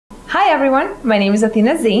Hi everyone, my name is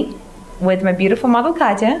Athena Zhe with my beautiful model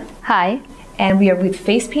Katya. Hi. And we are with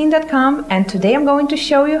FacePaintcom, and today I'm going to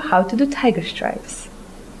show you how to do tiger stripes.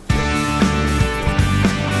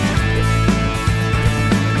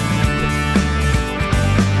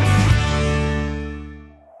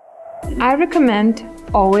 I recommend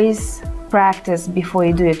always practice before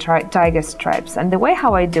you do your tiger stripes, and the way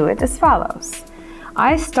how I do it is follows.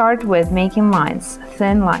 I start with making lines,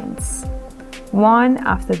 thin lines, one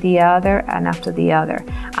after the other and after the other.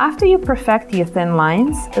 After you perfect your thin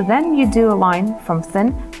lines, then you do a line from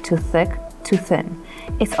thin to thick to thin.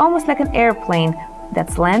 It's almost like an airplane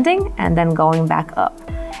that's landing and then going back up.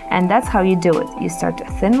 And that's how you do it. You start a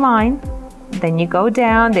thin line, then you go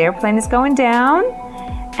down, the airplane is going down,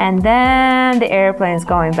 and then the airplane is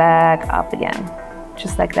going back up again,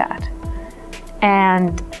 just like that.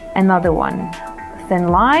 And another one, thin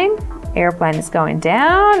line, airplane is going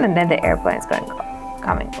down, and then the airplane is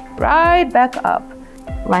coming right back up.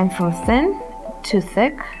 Line from thin to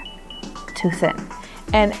thick to thin.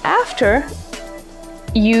 And after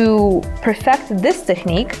you perfect this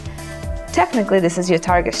technique, technically this is your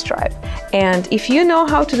tiger stripe. And if you know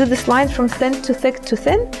how to do this line from thin to thick to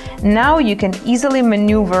thin, now you can easily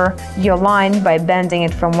maneuver your line by bending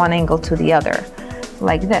it from one angle to the other,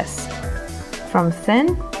 like this. From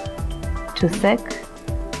thin to thick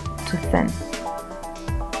to thin.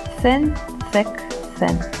 Thin, thick,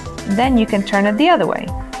 thin. Then you can turn it the other way.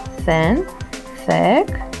 Thin, thick,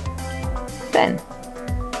 thin.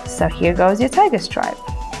 So here goes your tiger stripe.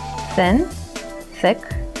 Thin, thick,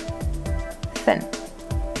 thin.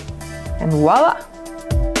 And voila!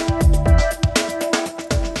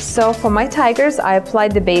 So for my tigers, I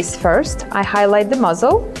applied the base first. I highlight the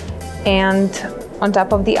muzzle and on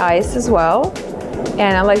top of the eyes as well.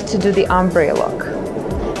 And I like to do the ombre look.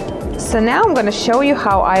 So now I'm going to show you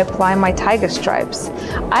how I apply my tiger stripes.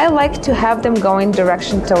 I like to have them going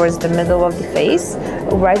direction towards the middle of the face,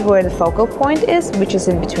 right where the focal point is, which is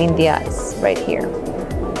in between the eyes, right here.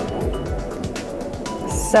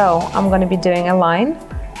 So I'm going to be doing a line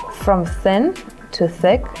from thin to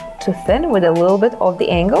thick to thin with a little bit of the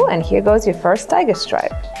angle, and here goes your first tiger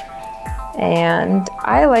stripe. And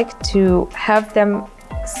I like to have them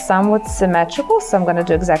somewhat symmetrical, so I'm going to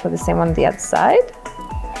do exactly the same on the other side.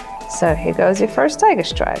 So here goes your first tiger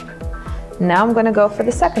stripe. Now I'm going to go for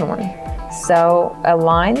the second one. So a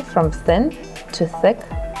line from thin to thick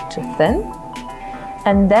to thin.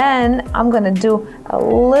 And then I'm going to do a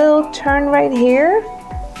little turn right here.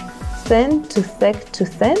 Thin to thick to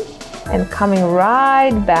thin. And coming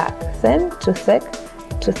right back. Thin to thick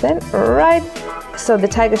to thin. Right. So the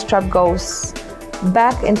tiger stripe goes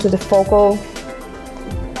back into the focal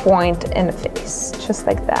point in the face. Just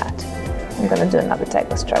like that. I'm going to do another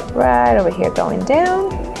tiger stripe right over here going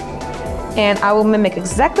down. And I will mimic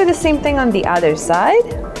exactly the same thing on the other side.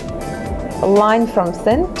 A line from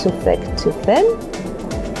thin to thick to thin.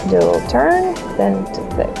 Do a little turn, thin to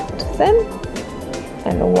thick to thin.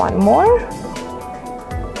 And one more.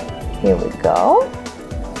 Here we go.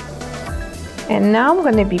 And now I'm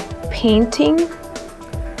going to be painting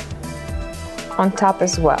on top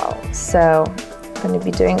as well. So I'm going to be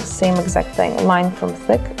doing the same exact thing. Line from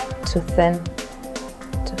thick to thin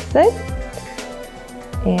to thick,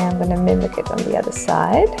 and I'm going to mimic it on the other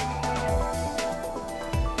side.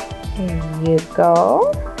 Here you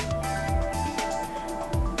go.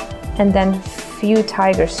 And then few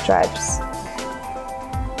tiger stripes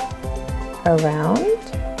around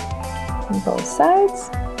on both sides.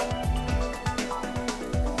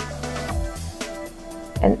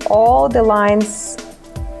 And all the lines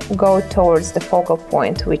go towards the focal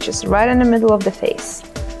point, which is right in the middle of the face.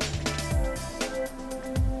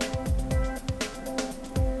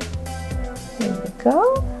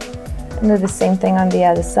 Go and do the same thing on the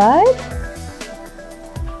other side.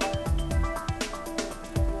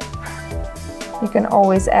 You can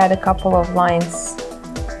always add a couple of lines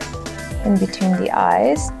in between the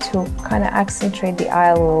eyes to kind of accentuate the eye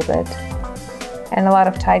a little bit. And a lot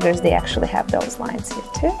of tigers, they actually have those lines here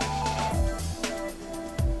too.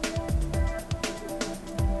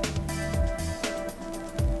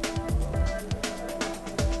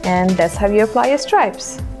 And that's how you apply your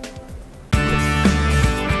stripes.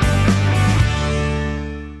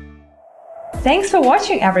 Thanks for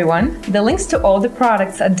watching, everyone! The links to all the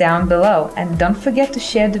products are down below, and don't forget to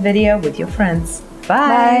share the video with your friends.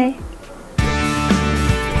 Bye! Bye.